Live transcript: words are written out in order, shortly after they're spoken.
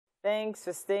Thanks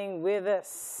for staying with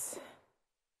us.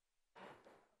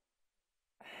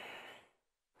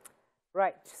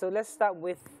 Right, so let's start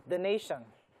with the nation.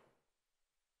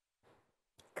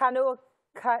 Kano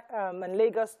and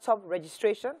Lagos top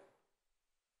registration.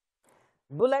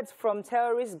 Bullets from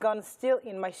terrorist gun still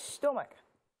in my stomach.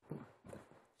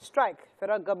 Strike,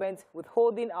 federal government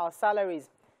withholding our salaries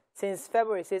since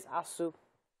February, says ASU.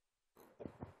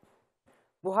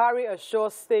 Buhari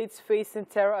assures states facing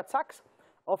terror attacks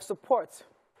of support.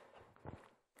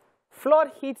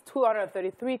 Flood hit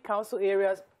 233 council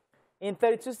areas in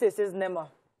 32 states, says NEMA.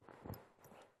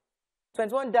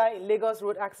 21 died in Lagos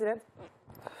road accident.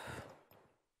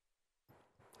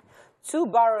 2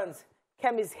 barons,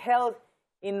 chemists held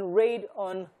in raid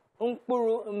on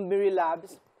Unkpuru Mbiri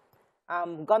labs.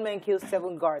 Gunmen killed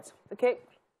 7 guards. Okay,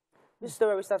 this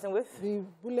story we're starting with? The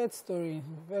bullet story,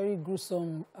 very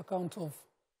gruesome account of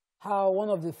how one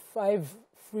of the 5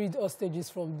 freed hostages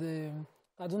from the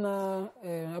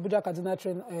Abuja-Kaduna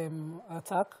train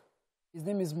attack, his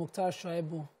name is Mukhtar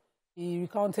Shuaibu. He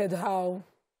recounted how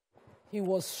he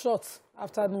was shot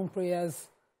after noon prayers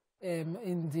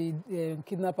in the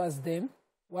kidnappers' den.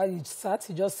 While he sat,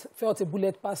 he just felt a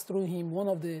bullet pass through him. One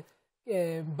of the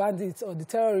bandits or the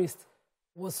terrorists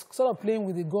was sort of playing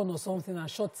with a gun or something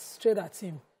and shot straight at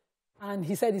him. And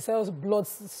he said he saw blood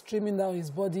streaming down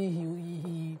his body.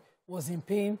 He was in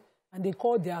pain, and they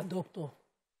called their doctor.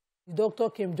 The doctor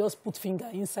came, just put finger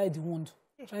inside the wound,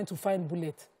 trying to find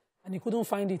bullet, and he couldn't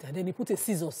find it. And then he put a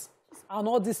scissors. And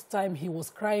all this time, he was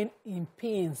crying in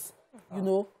pains, you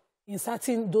know,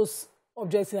 inserting those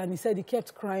objects. And he said he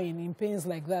kept crying in pains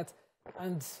like that,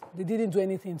 and they didn't do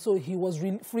anything. So he was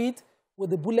freed with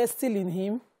the bullet still in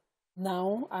him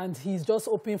now, and he's just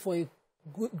hoping for a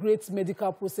great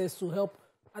medical process to help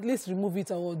at least remove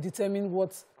it or determine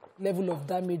what level of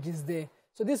damage is there.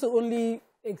 So this only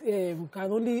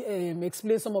can only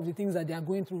explain some of the things that they are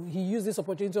going through. He used this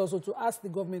opportunity also to ask the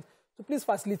government to please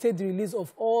facilitate the release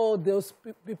of all those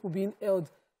people being held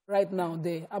right now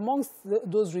there. Amongst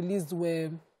those released were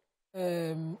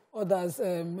others,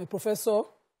 a professor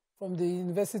from the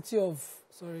University of,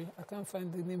 sorry, I can't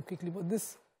find the name quickly, but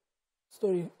this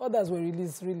story, others were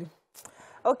released, really.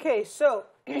 Okay, so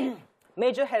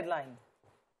major headline.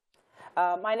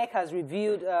 INEC has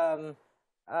reviewed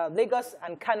Lagos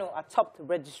and Kano are topped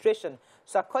registration.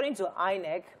 So according to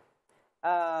INEC,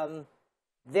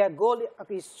 their goal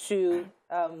is to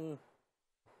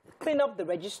clean up the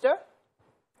register,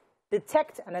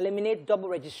 detect and eliminate double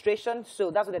registration. So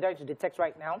that's what they're trying to detect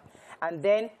right now. And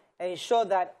then ensure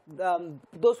that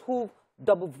those who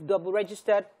double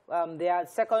registered, their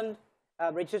second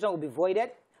registration will be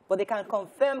voided. But they can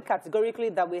confirm categorically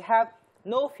that we have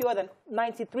no fewer than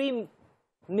 93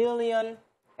 million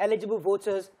eligible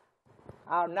voters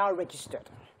are now registered.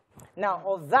 Now,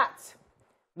 of that,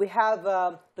 we have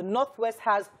the Northwest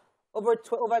has over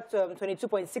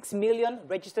 22.6 million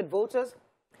registered voters,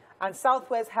 and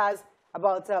Southwest has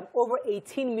about over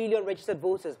 18 million registered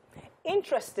voters.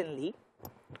 Interestingly,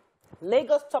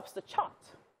 Lagos tops the chart.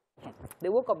 They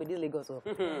woke up with this Lagos.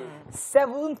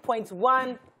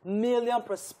 7.1 million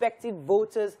prospective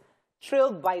voters,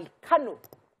 trailed by Kano,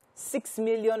 6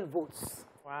 million votes.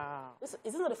 Wow. Is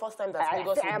this not the first time that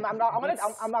Lagos I'm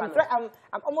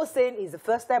almost saying it's the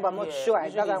first time, but I'm not sure. I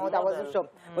wasn't sure.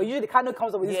 But usually the Kano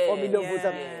comes up with this 4 million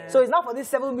voters. So it's not for this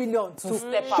 7 million to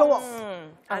show up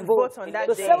and vote on that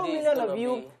day. So 7 million of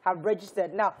you have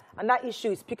registered. Now, and that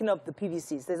issue is picking up the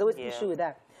PVCs. There's always an issue with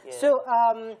that. So,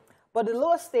 but the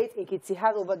lower state, Ekiti,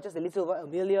 has over just a little over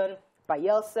 1 million.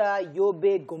 Bayelsa,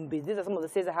 Yobe, Gombe. These are some of the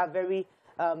states that have very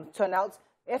turnouts.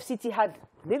 FCT had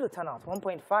little turnout,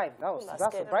 1.5.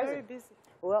 That's surprising. Very busy.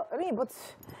 Well, I mean, but,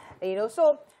 you know,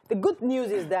 so the good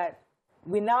news is that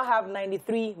we now have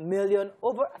 93 million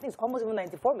over, I think it's almost even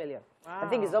 94 million. Wow. I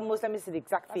think it's almost, let me see the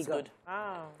exact figure. Good.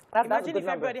 Wow. Imagine if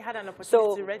everybody had an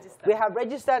opportunity to register. We have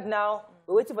registered now.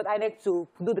 We're waiting for the INEC to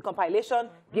do the compilation,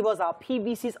 give us our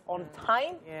PVCs on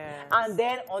time, and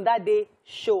then on that day,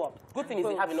 show up. Good thing is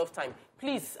we have enough time.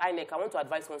 Please, INEC, I want to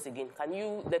advise once again. Can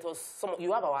you let us,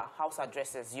 you have our house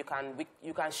addresses. You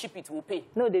can ship it, we'll pay.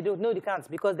 No, they don't. No, they can't,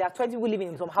 because there are 20 people living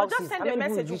in some houses. Just send a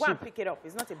message, you go and pick it up.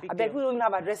 It's not a big deal. I bet we don't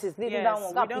have addresses. Leave it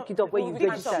down, go pick it up where you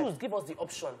registered. Give us the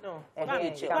option. No, give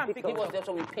us the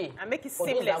option, we pay. And make it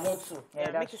seamless. I want to.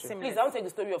 Yeah, make it seamless. Please, I want to take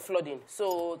the story of flooding.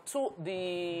 So, to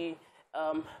the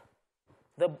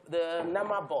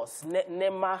NEMA boss, let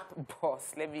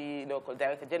me call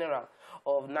Director General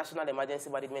of National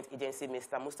Emergency Management Agency,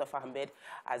 Mr. Mustafa Ahmed,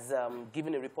 has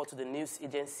given a report to the news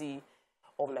agency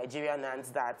of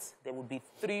Nigerians that there will be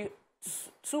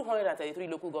 233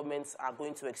 local governments are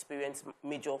going to experience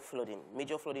major flooding in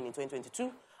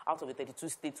 2022, out of the 32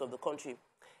 states of the country.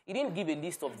 He didn't give a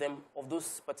list of them, of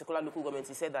those particular local governments.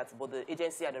 He said that, but the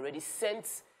agency had already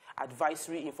sent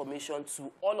advisory information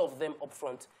to all of them up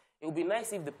front. It would be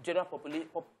nice if the general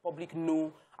public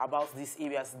know about these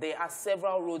areas. There are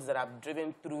several roads that I've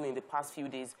driven through in the past few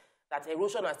days that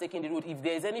erosion has taken the road. If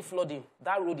there is any flooding,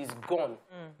 that road is gone.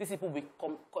 These people will be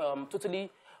totally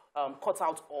cut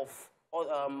out of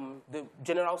the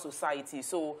general society.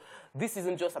 So this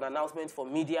isn't just an announcement for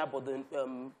media, but the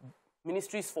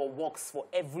ministries for works for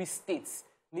every state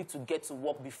need to get to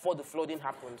work before the flooding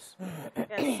happens.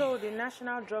 Yeah, so the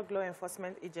National Drug Law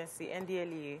Enforcement Agency,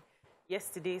 NDLEA,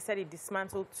 yesterday said it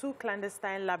dismantled 2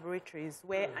 clandestine laboratories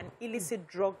where an illicit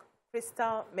drug,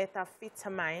 crystal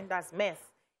methamphetamine, that's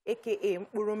meth, aka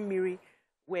Miri,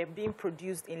 were being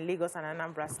produced in Lagos and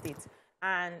Anambra State.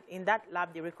 And in that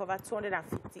lab, they recovered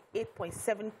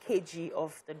 258.7 kg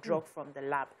of the drug from the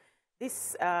lab.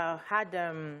 This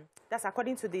that's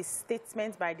according to the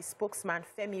statement by the spokesman,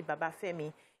 Femi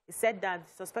Babafemi. He said that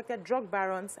suspected drug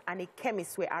barons and a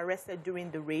chemist were arrested during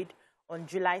the raid on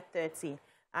July 30.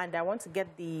 And I want to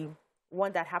get the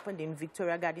one that happened in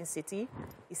Victoria Garden City.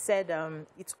 He said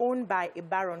it's owned by a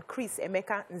baron, Chris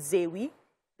Emeka Nzewi.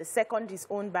 The second is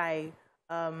owned by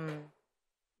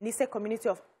Nise Community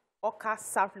of Oka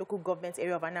South Local Government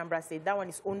Area of Anambra State. That one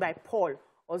is owned by Paul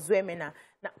Ozuemena.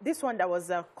 Now, this one that was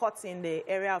caught in the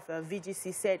area of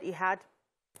VGC said it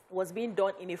was being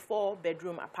done in a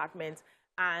 4-bedroom apartment,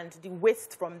 and the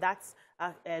waste from that,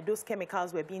 those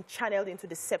chemicals were being channeled into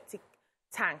the septic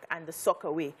tank and the sock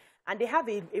away. And they have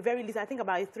a very little, I think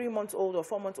about a 3-month-old or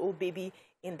 4-month-old baby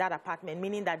in that apartment,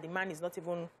 meaning that the man is not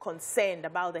even concerned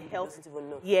about the health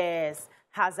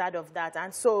hazard of that.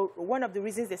 And so one of the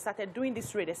reasons they started doing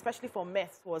this raid, especially for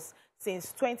meth, was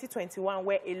since 2021,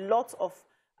 where a lot of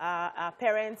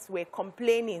parents were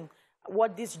complaining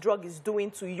what this drug is doing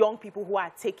to young people who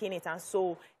are taking it. And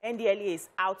so NDLEA is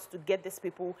out to get these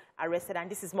people arrested. And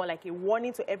this is more like a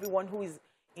warning to everyone who is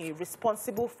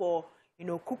responsible for,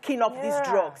 cooking up these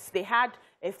drugs. They had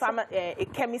a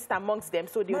chemist amongst them,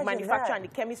 so they would manufacture and the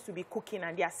chemist to be cooking,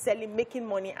 and they are selling, making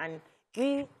money, and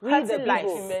we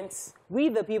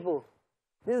the people.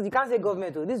 You can't say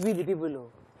government, though. This is we the people,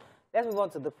 though. Let's move on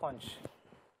to the punch.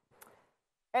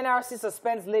 NRC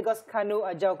suspends Lagos Kano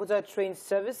Abeokuta train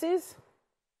services.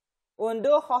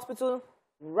 Ondo Hospital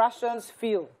rations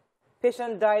fuel.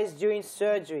 Patient dies during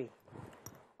surgery.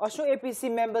 Osun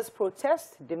APC members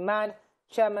protest, demand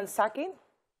chairman sacking.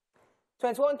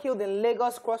 21 killed in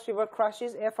Lagos cross-river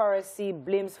crashes. FRSC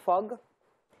blames fog.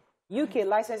 UK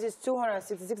licenses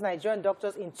 266 Nigerian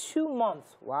doctors in 2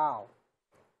 months. Wow.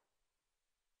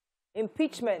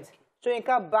 Impeachment.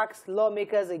 Soyinka backs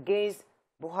lawmakers against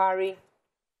Buhari.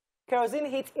 Kerosene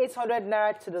hit 800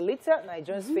 naira to the liter.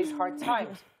 Nigerians face hard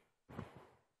times.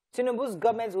 Tinubu's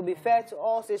government will be fair to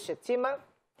all, says Shetima.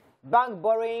 Bank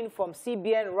borrowing from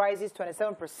CBN rises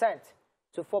 27%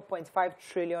 to 4.5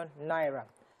 trillion naira.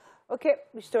 Okay,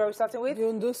 which story are we starting with? The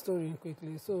Ondo story,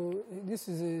 quickly. So this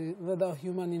is another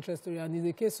human interest story, and it's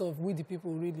a case of we the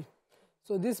people, really.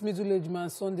 So this middle-aged man,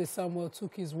 Sunday Samuel,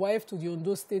 took his wife to the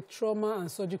Ondo State Trauma and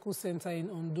Surgical Center in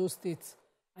Ondo State,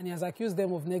 and he has accused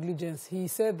them of negligence. He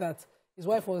said that his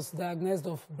wife was diagnosed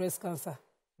of breast cancer.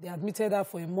 They admitted her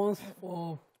for a month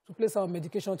to place her on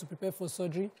medication to prepare for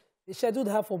surgery. They scheduled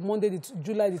her for Monday,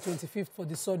 July the 25th for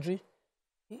the surgery.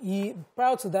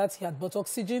 Prior to that, he had bought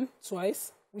oxygen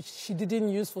twice, which she didn't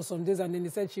use for some days, and then he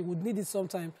said she would need it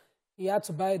sometime. He had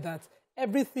to buy that.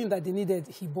 Everything that they needed,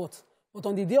 he bought. But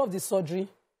on the day of the surgery,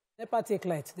 NEPA take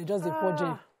light. They just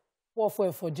pour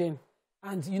fuel for Jane.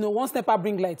 And, once NEPA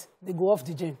bring light, they go off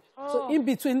the gen. So in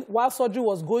between, while surgery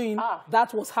was going,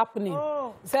 that was happening.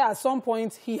 He said at some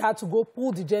point, he had to go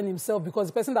pull the gen himself because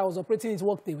the person that was operating it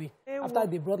walked away. After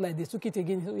they brought light, they took it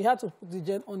again. So he had to put the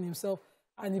gen on himself.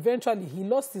 And eventually, he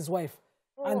lost his wife.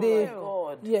 And they,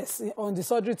 yes, on the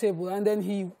surgery table. And then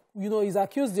he, he's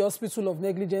accused the hospital of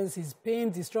negligence. He's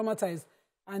pained, he's traumatized.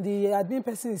 And the admin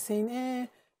person is saying,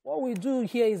 what we do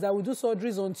here is that we do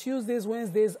surgeries on Tuesdays,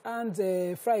 Wednesdays,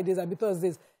 and Fridays and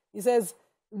Thursdays. He says,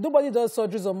 nobody does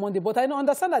surgeries on Monday. But I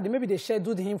understand that maybe they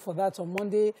scheduled him for that on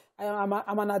Monday. I'm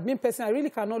an admin person. I really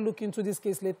cannot look into this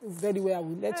case very well. I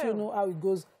will let you know how it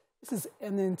goes. This is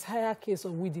an entire case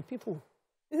of we the people.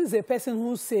 This is a person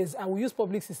who says, I will use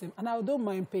public system, and I don't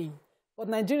mind paying. But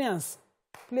Nigerians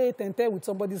play tente with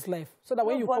somebody's life, so that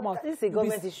when you come out... This is a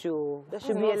government issue. There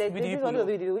should be elected.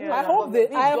 I hope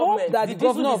that the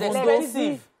governor of Ondo...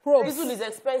 This one is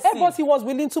expensive. But he was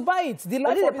willing to buy it. This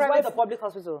is a private or public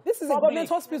hospital? This is a government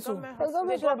hospital.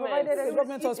 It's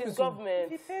government hospital.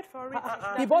 He paid for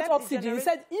it. He bought oxygen. He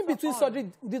said, in between surgery,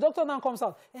 the doctor now comes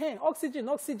out, hey, oxygen.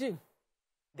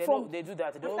 They do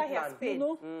that. They don't After he has plan. paid. You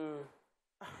know?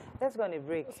 Let's go on a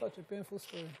break. That's such a painful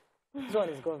story. This one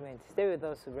is government. Stay with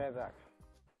us. We'll be right back.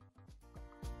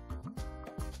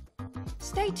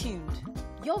 Stay tuned.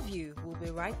 Your view will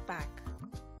be right back.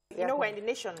 You know, we're in the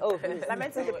nation. Oh, please.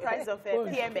 Lamenting the price of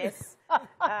PMS.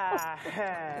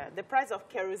 The price of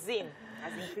kerosene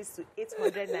has increased to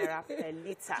 800 naira per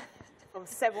litre from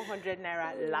 700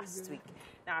 naira last week.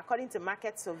 Now, according to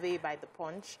market survey by The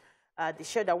Punch, they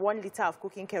showed that 1 litre of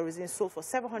cooking kerosene sold for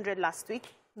 700 last week.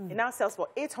 It now sells for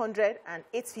 800 and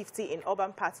 850 in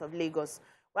urban parts of Lagos,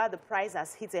 while the price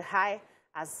has hit a high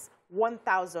as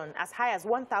 1,000, as high as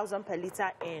 1,000 per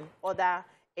litre in other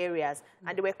areas.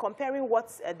 And they were comparing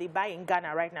what they buy in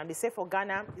Ghana right now. They say for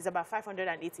Ghana, it's about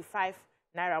 585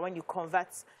 naira when you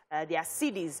convert their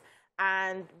cedis.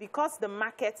 And because the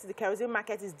kerosene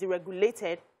market is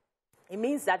deregulated, it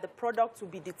means that the product will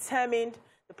be determined,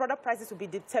 the product prices will be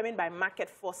determined by market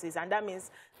forces. And that means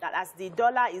that as the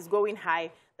dollar is going high,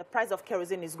 the price of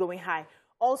kerosene is going high.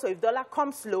 Also, if dollar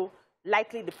comes low,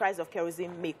 likely the price of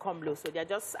kerosene may come low. So they're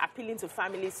just appealing to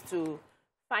families to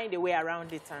find a way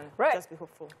around it and just be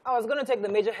hopeful. I was going to take the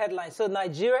major headlines. So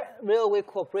Nigeria Railway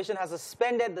Corporation has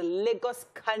suspended the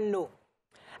Lagos-Kano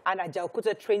and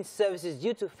Abeokuta train services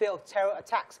due to fear of terror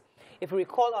attacks. If you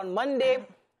recall, on Monday,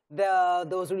 there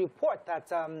was a report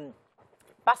that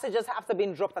passengers, after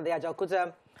being dropped at the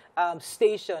Abeokuta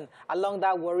station along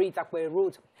that Warri-Itakpe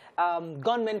route,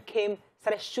 gunmen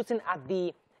started shooting at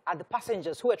the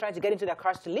passengers who were trying to get into their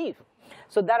cars to leave.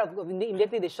 So that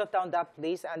immediately they shut down that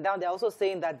place. And now they're also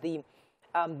saying that the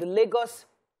Lagos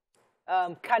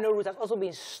Kano route has also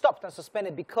been stopped and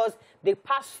suspended because they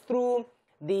passed through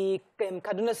the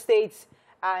Kaduna states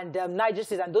and Niger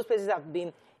states, and those places have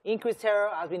been increased terror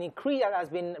has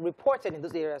been reported in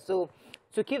those areas. So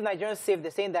to keep Nigerians safe,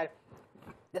 they're saying that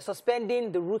they're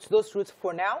suspending those routes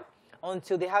for now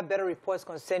until they have better reports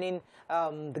concerning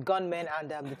the gunmen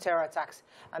and the terror attacks.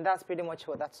 And that's pretty much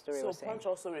what that story was saying. So Punch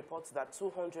also reports that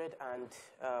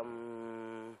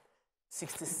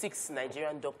 266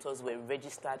 Nigerian doctors were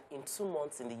registered in 2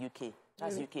 months in the UK.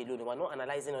 That's UK alone. We're not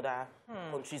analyzing other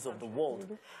countries of the world.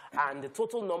 And the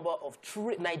total number of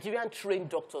Nigerian trained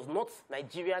doctors, not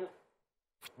Nigerian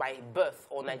by birth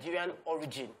or Nigerian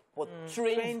origin, but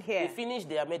trained here. They finished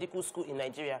their medical school in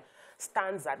Nigeria,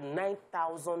 stands at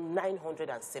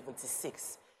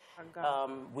 9,976.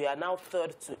 We are now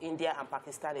third to India and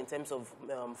Pakistan in terms of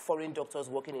foreign doctors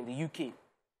working in the UK.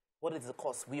 What is the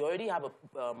cost? We already have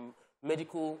a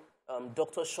medical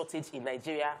doctor shortage in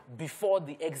Nigeria before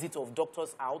the exit of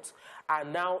doctors out,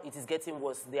 and now it is getting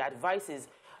worse. The advice is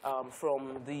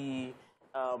from the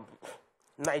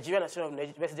Nigerian Association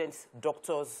of Resident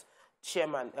Doctors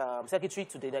Chairman, Secretary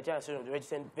to the Nigerian Association of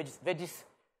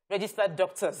Registered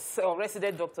Doctors, or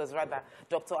Resident Doctors rather,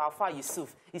 Dr. Alfa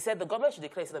Yusuf. He said the government should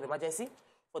declare a state of emergency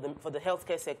for the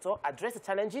healthcare sector, address the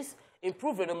challenges,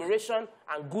 improve remuneration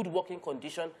and good working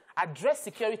condition, address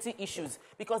security issues,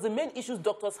 because the main issues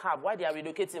doctors have, why they are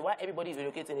relocating, why everybody is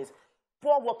relocating, is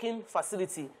poor working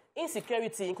facility,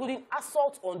 insecurity, including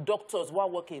assault on doctors while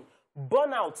working,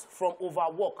 burnout from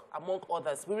overwork, among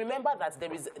others. We remember that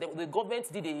the government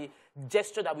did a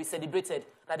gesture that we celebrated,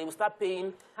 that they will start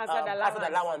paying hazard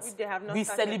allowance. We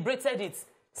celebrated it.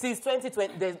 Since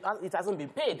 2020, it hasn't been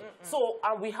paid. So,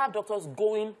 and we have doctors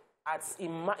going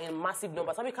in massive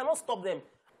numbers, and we cannot stop them.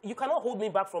 You cannot hold me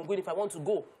back from going if I want to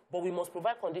go, but we must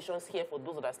provide conditions here for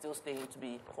those that are still staying to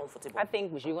be comfortable. I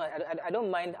think we should. I don't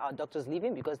mind our doctors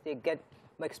leaving because they get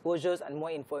more exposures and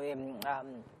more info,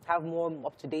 have more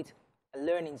up-to-date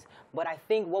learnings. But I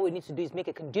think what we need to do is make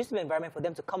a conducive environment for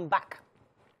them to come back.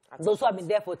 Those who have been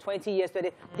there for 20 years,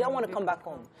 they don't want to come back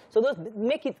home. So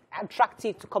make it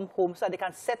attractive to come home so that they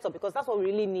can set up, because that's what we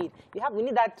really need. We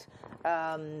need that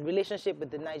relationship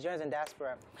with the Nigerians and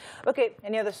diaspora. Okay,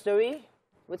 any other story?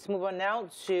 Let's move on now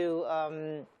to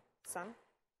Sun.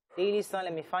 Daily Sun.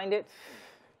 Let me find it.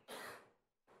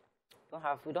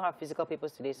 We don't have physical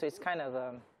papers today, so it's kind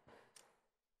of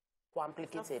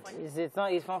complicated. It's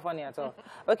not funny at all.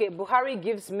 Okay, Buhari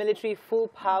gives military full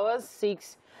powers,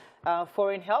 seeks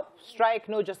foreign help. Strike,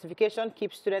 no justification.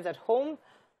 Keep students at home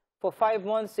for 5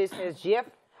 months, says SGF.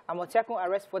 Amotekun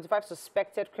arrests 45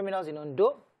 suspected criminals in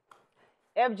Ondo.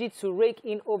 FG to rake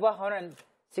in over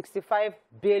 165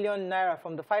 billion naira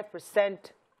from the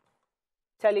 5%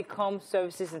 telecom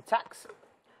services and tax.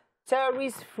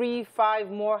 Terrorists free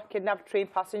 5 more kidnapped train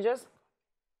passengers.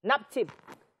 NAPTIP,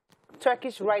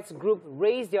 Turkish rights group,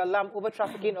 raised the alarm over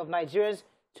trafficking of Nigerians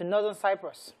to northern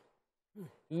Cyprus.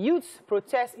 Youths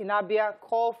protest in Abia,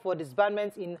 call for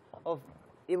disbandment of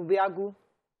Ibubiagu.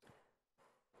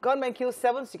 Gunmen kill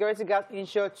 7 security guards,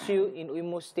 injure 2 in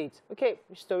Ogun State. Okay,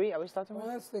 which story are we starting with?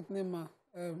 Well, let's take NEMA.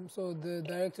 So the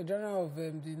Director General of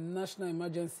the National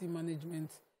Emergency Management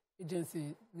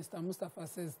Agency, Mr. Mustafa,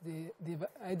 says they've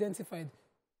identified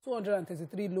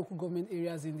 233 local government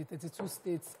areas in the 32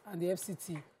 states and the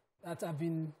FCT that have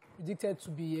been predicted to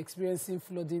be experiencing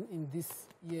flooding in this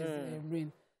year's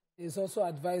rain. It's also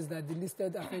advised that the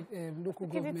listed local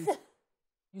governments...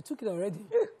 You took it already?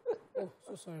 Oh,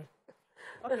 so sorry.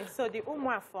 Okay, so the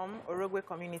Umuafom Orogwe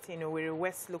community in Owerri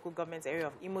West local government area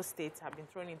of Imo State have been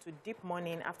thrown into deep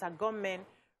mourning after gunmen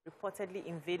reportedly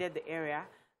invaded the area.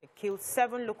 They killed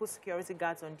 7 local security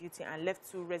guards on duty and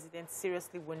left 2 residents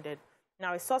seriously wounded.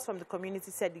 Now, a source from the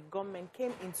community said the gunmen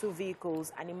came in 2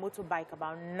 vehicles and a motorbike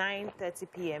about 9:30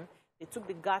 p.m. They took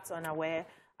the guards unaware,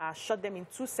 shot them in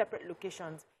 2 separate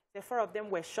locations. The 4 of them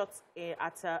were shot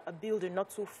at a building not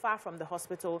too far from the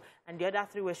hospital, and the other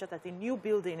 3 were shot at a new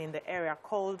building in the area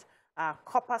called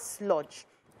Copper Sludge.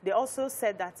 They also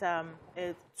said that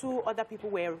 2 other people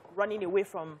were running away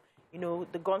from,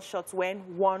 the gunshots when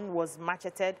one was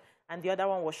macheted and the other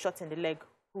one was shot in the leg,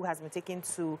 who has been taken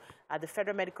to the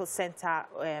Federal Medical Center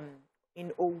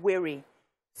in Owerri.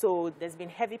 So there's been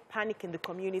heavy panic in the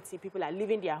community. People are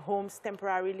leaving their homes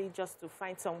temporarily just to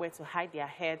find somewhere to hide their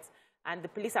heads. And the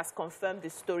police has confirmed the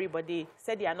story, but they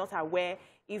said they are not aware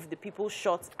if the people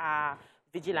shot are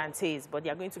vigilantes, but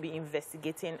they are going to be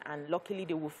investigating, and luckily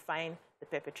they will find the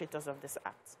perpetrators of this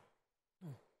act.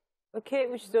 Okay,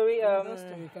 which story?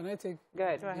 Can I take Go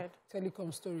ahead. the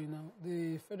telecom story now?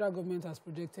 The federal government has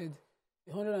projected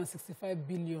 165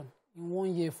 billion in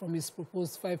 1 year from its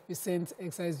proposed 5%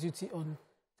 excise duty on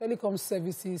telecom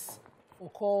services for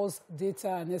calls,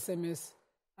 data, and SMS,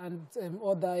 and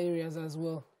other areas as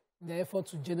well, in the effort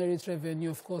to generate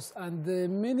revenue, of course. And the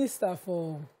Minister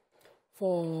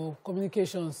for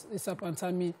Communications, Issa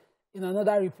Pantami, in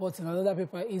another report, in another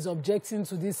paper, is objecting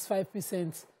to this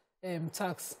 5%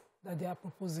 tax that they are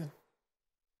proposing.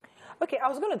 Okay, I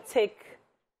was going to take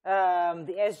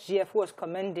the SGF, who was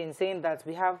commending, saying that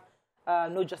we have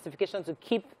no justification to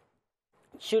keep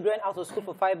children out of school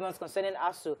for 5 months concerning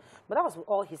ASU. But that was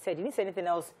all he said. He didn't say anything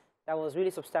else that was really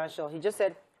substantial. He just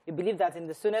said, we believe that in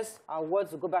the soonest our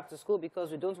wards will go back to school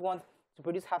because we don't want to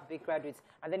produce half-baked graduates.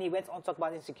 And then he went on to talk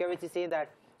about insecurity, saying that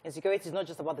insecurity is not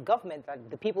just about the government, that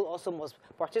the people also must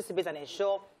participate and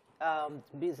ensure,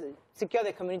 secure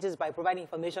their communities by providing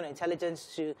information and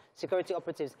intelligence to security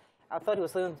operatives. I thought he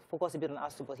was going to focus a bit on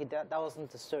ASU, but that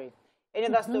wasn't the story. Any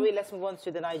other story? Let's move on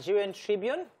to the Nigerian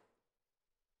Tribune.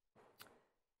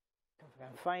 If I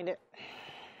can find it.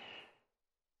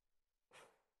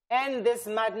 End this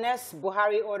madness,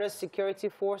 Buhari orders security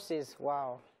forces.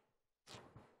 Wow.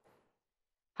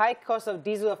 High cost of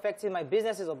diesel affecting my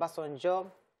businesses, Obasanjo.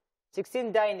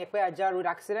 16 die in Ekpe-Ajah road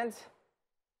accident.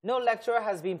 No lecturer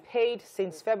has been paid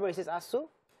since February, says ASU.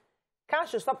 CAN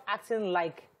should stop acting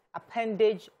like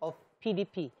appendage of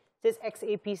PDP, says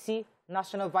ex-APC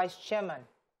National Vice Chairman.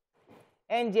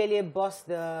 NDLA boss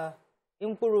the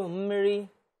Impuru Mmiri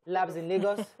labs in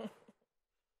Lagos.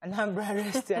 Anambra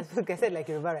arrested, like I said, like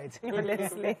a river, right?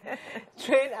 Honestly.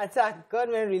 Train attack.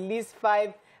 Government released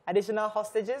 5 additional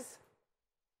hostages.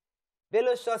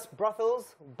 Bello shuts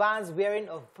brothels, bans wearing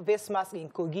of face mask in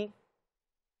Kogi.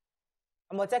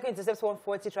 Amoteco intercepts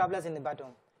 140 travelers in Ibadan.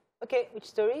 Okay, which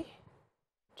story?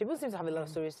 Tribune seems to have a lot of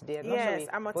stories today. Yes,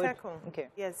 Amoteco. Okay.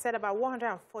 Yes, said about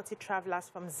 140 travelers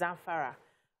from Zamfara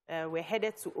were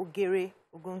headed to Ogere,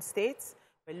 Ogun State.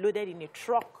 Were loaded in a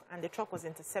truck, and the truck was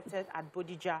intercepted at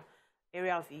Bodija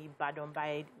area of Ibadan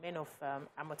by men of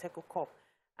Amoteco Corp.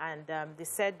 And they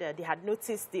said they had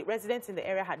noticed, the residents in the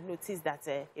area had noticed that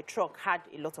a truck had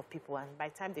a lot of people, and by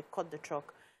the time they caught the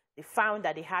truck, they found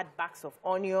that they had bags of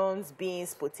onions,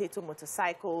 beans, potato,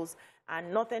 motorcycles,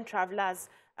 and northern travelers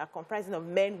comprising of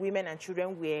men, women, and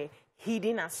children were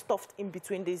hidden and stuffed in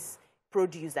between this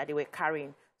produce that they were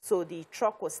carrying. So the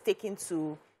truck was taken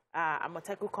to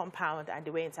Amoteco compound, and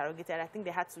they were interrogated. I think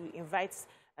they had to invite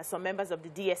some members of the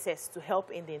DSS to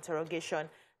help in the interrogation,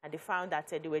 and they found that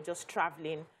they were just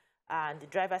traveling, and the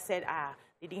driver said,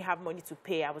 they didn't have money to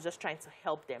pay. I was just trying to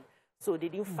help them. So they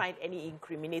didn't find any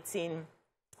incriminating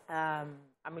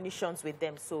ammunitions with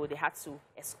them, so they had to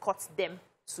escort them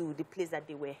to the place that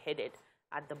they were headed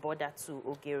at the border to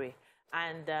Ogere.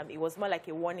 And it was more like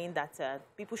a warning that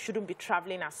people shouldn't be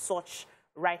traveling as such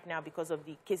right now because of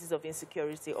the cases of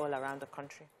insecurity all around the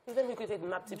country. Let me quickly take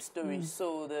NAPTIP story.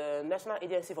 So the National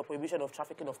Agency for Prohibition of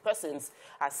Trafficking of Persons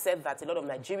has said that a lot of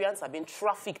Nigerians have been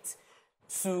trafficked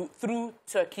through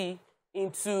Turkey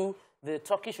into the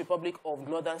Turkish Republic of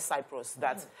Northern Cyprus,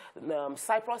 that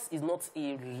Cyprus is not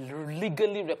a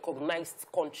legally recognized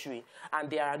country, and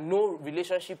there are no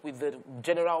relationship with the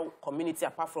general community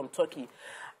apart from Turkey.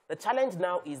 The challenge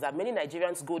now is that many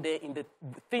Nigerians go there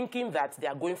thinking that they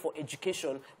are going for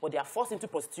education, but they are forced into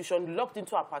prostitution, locked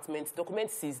into apartments,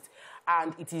 documents seized,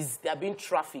 and they are being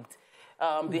trafficked.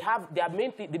 The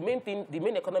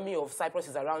main economy of Cyprus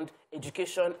is around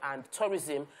education and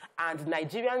tourism, and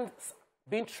Nigerians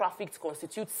being trafficked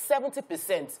constitutes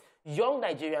 70%. Young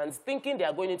Nigerians thinking they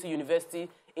are going into university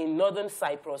in northern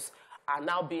Cyprus are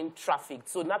now being trafficked.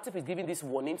 So NAPTIP is giving this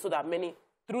warning so that many,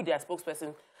 through their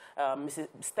spokesperson, Mrs.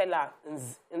 Stella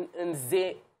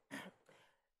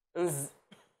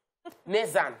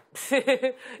Nezan,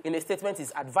 in a statement,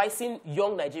 is advising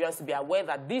young Nigerians to be aware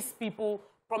that these people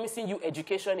promising you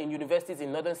education in universities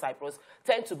in northern Cyprus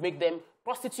tend to make them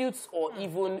prostitutes, or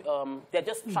even they're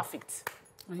just trafficked.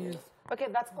 Yes. Okay,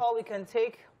 that's all we can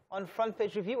take on Front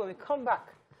Page Review. When we come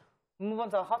back, we move on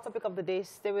to our hot topic of the day.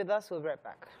 Stay with us. We'll be right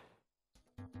back.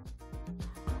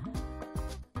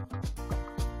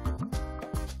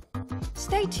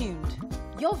 Stay tuned.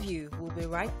 Your View will be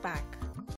right back.